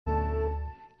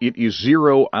It is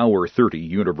 0 hour 30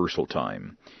 Universal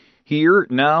Time. Here,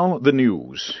 now, the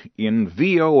news in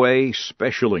VOA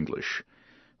Special English.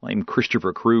 I'm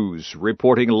Christopher Cruz,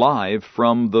 reporting live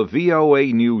from the VOA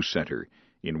News Center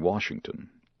in Washington.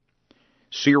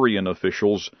 Syrian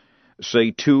officials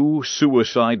say 2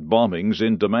 suicide bombings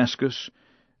in Damascus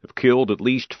have killed at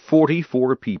least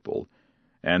 44 people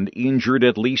and injured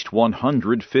at least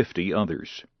 150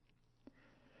 others.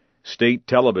 State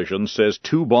television says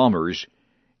 2 bombers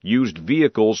used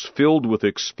vehicles filled with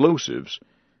explosives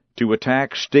to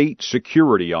attack state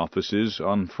security offices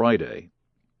on Friday.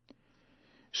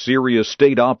 Syria's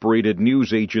state-operated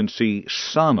news agency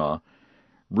Sana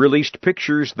released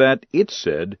pictures that it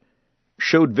said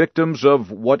showed victims of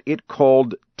what it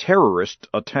called terrorist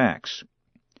attacks.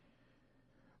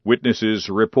 Witnesses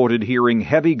reported hearing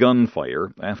heavy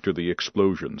gunfire after the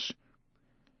explosions.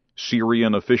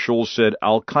 Syrian officials said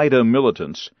al-Qaeda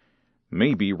militants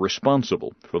may be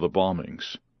responsible for the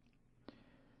bombings.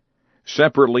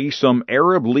 Separately, some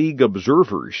Arab League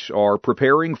observers are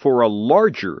preparing for a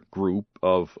larger group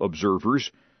of observers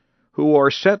who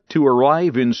are set to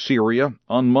arrive in Syria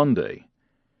on Monday.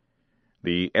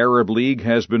 The Arab League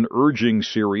has been urging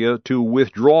Syria to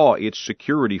withdraw its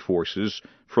security forces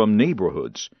from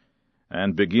neighborhoods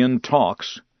and begin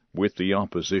talks with the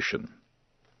opposition.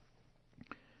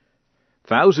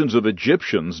 Thousands of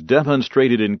Egyptians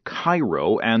demonstrated in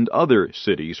Cairo and other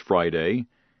cities Friday.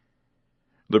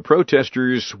 The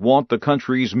protesters want the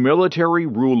country's military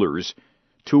rulers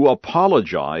to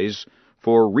apologize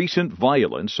for recent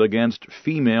violence against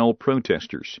female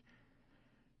protesters.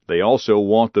 They also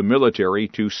want the military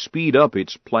to speed up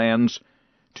its plans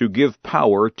to give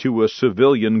power to a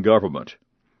civilian government.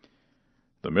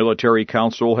 The Military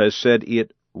Council has said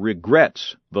it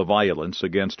regrets the violence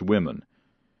against women.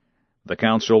 The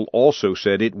Council also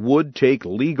said it would take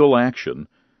legal action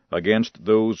against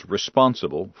those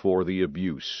responsible for the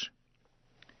abuse.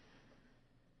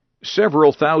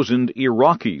 Several thousand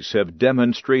Iraqis have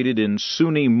demonstrated in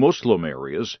Sunni Muslim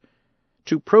areas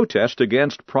to protest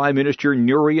against Prime Minister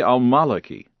Nouri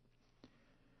al-Maliki.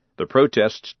 The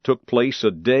protests took place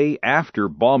a day after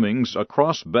bombings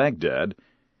across Baghdad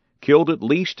killed at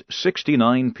least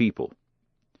 69 people.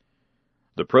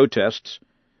 The protests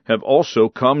have also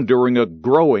come during a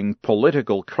growing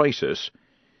political crisis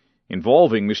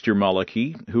involving Mr.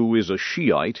 Maliki, who is a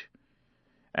Shiite,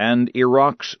 and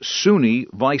Iraq's Sunni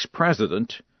Vice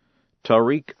President,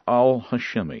 Tariq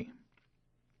al-Hashemi.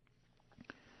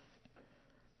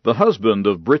 The husband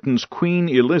of Britain's Queen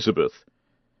Elizabeth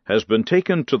has been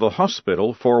taken to the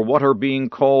hospital for what are being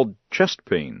called chest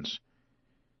pains.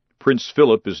 Prince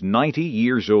Philip is 90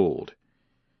 years old.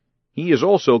 He is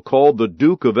also called the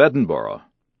Duke of Edinburgh.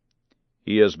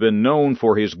 He has been known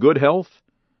for his good health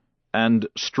and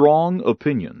strong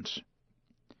opinions.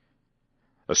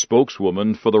 A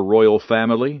spokeswoman for the royal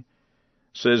family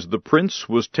says the prince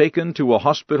was taken to a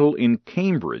hospital in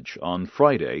Cambridge on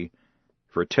Friday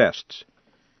for tests.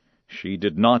 She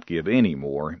did not give any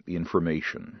more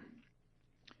information.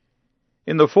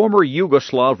 In the former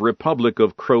Yugoslav Republic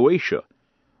of Croatia,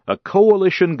 a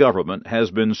coalition government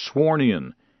has been sworn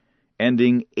in,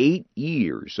 ending 8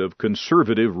 years of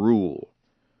conservative rule.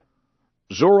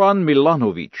 Zoran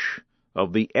Milanovic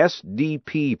of the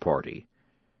SDP party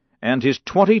and his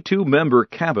 22-member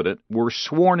cabinet were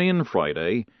sworn in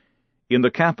Friday in the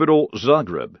capital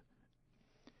Zagreb.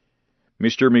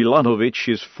 Mr. Milanovic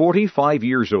is 45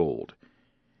 years old.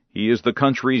 He is the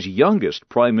country's youngest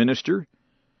prime minister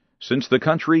since the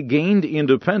country gained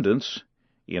independence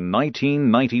in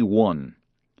 1991.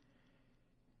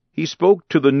 He spoke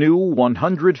to the new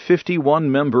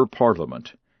 151-member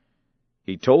parliament.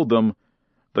 He told them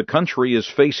the country is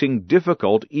facing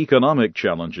difficult economic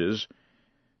challenges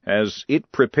as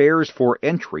it prepares for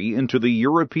entry into the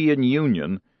European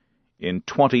Union in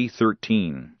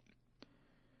 2013.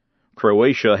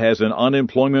 Croatia has an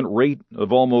unemployment rate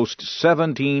of almost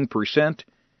 17%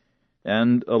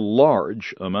 and a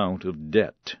large amount of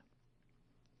debt.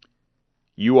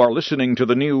 You are listening to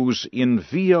the news in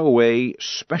VOA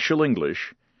Special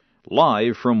English,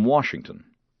 live from Washington.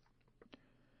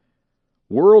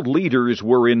 World leaders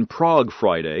were in Prague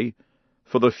Friday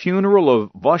for the funeral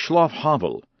of Václav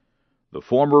Havel, the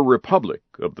former Republic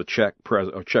of the Czech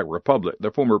Republic,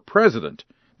 the former president,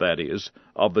 that is,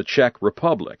 of the Czech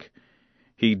Republic.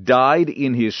 He died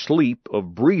in his sleep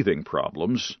of breathing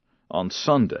problems on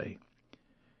Sunday.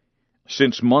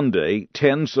 Since Monday,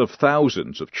 tens of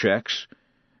thousands of Czechs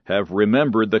have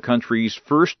remembered the country's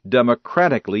first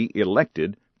democratically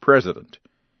elected president.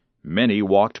 Many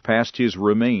walked past his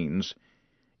remains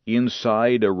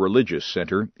inside a religious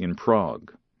center in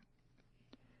Prague.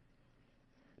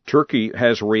 Turkey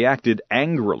has reacted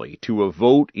angrily to a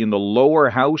vote in the lower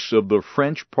house of the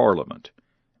French Parliament.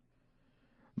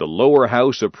 The lower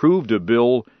house approved a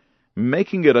bill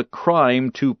making it a crime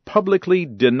to publicly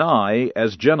deny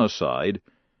as genocide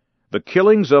the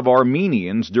killings of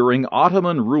Armenians during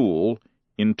Ottoman rule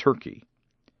in Turkey.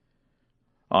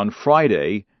 On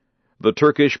Friday, the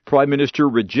Turkish Prime Minister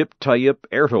Recep Tayyip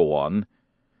Erdogan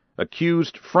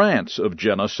accused France of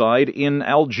genocide in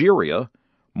Algeria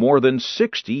more than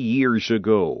 60 years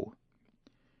ago.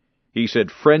 He said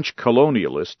French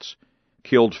colonialists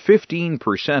killed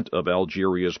 15% of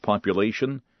Algeria's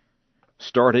population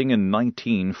starting in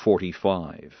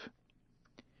 1945.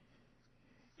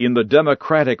 In the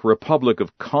Democratic Republic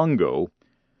of Congo,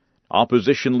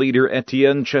 opposition leader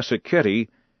Etienne Tshisekedi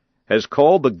has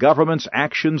called the government's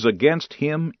actions against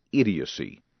him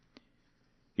idiocy.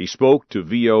 He spoke to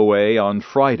VOA on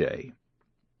Friday.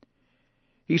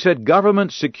 He said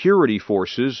government security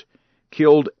forces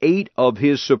killed 8 of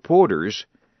his supporters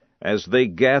as they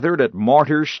gathered at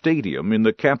Martyrs Stadium in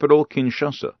the capital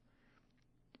Kinshasa.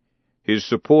 His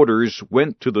supporters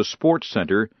went to the sports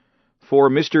center for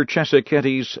Mr.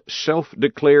 Tshisekedi's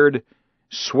self-declared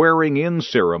swearing-in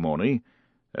ceremony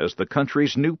as the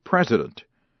country's new president.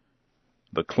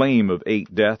 The claim of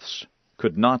 8 deaths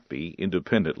could not be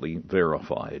independently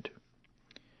verified.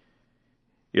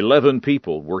 11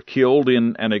 people were killed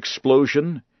in an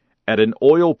explosion at an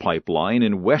oil pipeline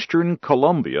in western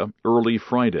Colombia early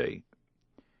Friday.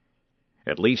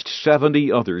 At least 70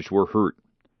 others were hurt.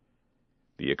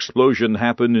 The explosion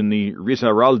happened in the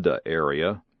Risaralda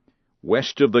area,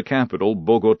 west of the capital,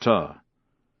 Bogotá.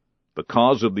 The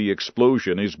cause of the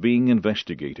explosion is being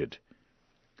investigated.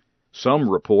 Some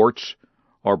reports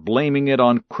are blaming it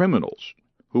on criminals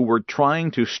who were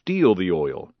trying to steal the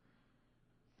oil.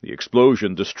 The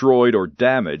explosion destroyed or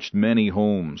damaged many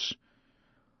homes.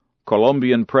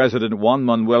 Colombian President Juan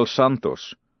Manuel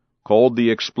Santos called the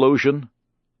explosion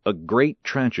a great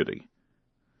tragedy.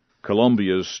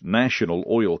 Colombia's national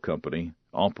oil company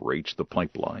operates the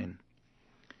pipeline.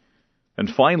 And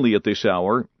finally, at this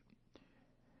hour,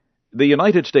 the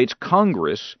United States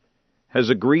Congress has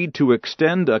agreed to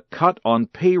extend a cut on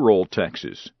payroll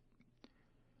taxes.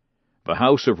 The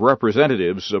House of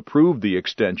Representatives approved the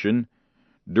extension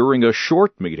during a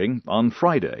short meeting on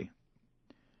Friday.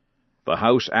 The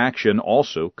House action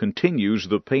also continues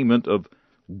the payment of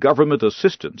government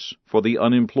assistance for the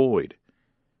unemployed.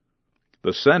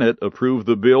 The Senate approved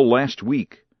the bill last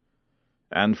week,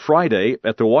 and Friday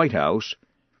at the White House,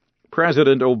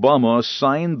 President Obama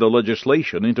signed the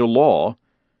legislation into law,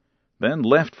 then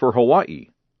left for Hawaii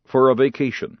for a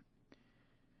vacation.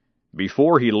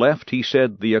 Before he left, he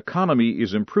said the economy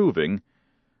is improving,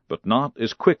 but not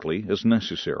as quickly as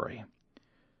necessary.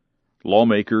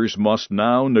 Lawmakers must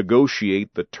now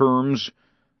negotiate the terms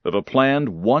of a planned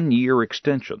 1-year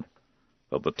extension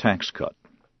of the tax cut.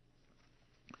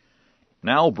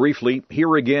 Now, briefly,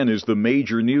 here again is the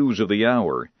major news of the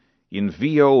hour in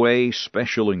VOA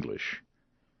Special English.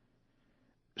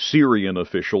 Syrian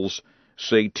officials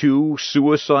say 2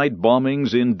 suicide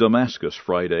bombings in Damascus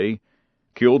Friday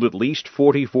killed at least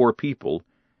 44 people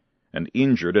and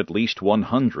injured at least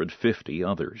 150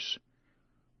 others.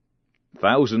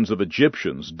 Thousands of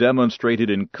Egyptians demonstrated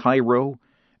in Cairo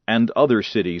and other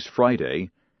cities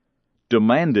Friday,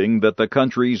 demanding that the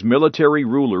country's military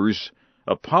rulers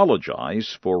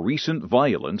apologize for recent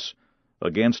violence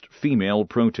against female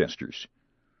protesters.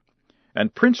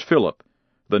 And Prince Philip,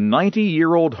 the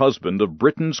 90-year-old husband of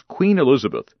Britain's Queen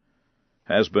Elizabeth,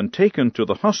 has been taken to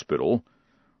the hospital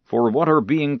for what are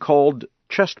being called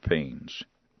chest pains.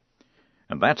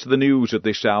 And that's the news at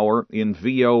this hour in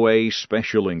VOA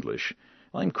Special English.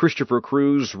 I'm Christopher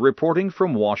Cruz reporting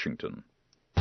from Washington.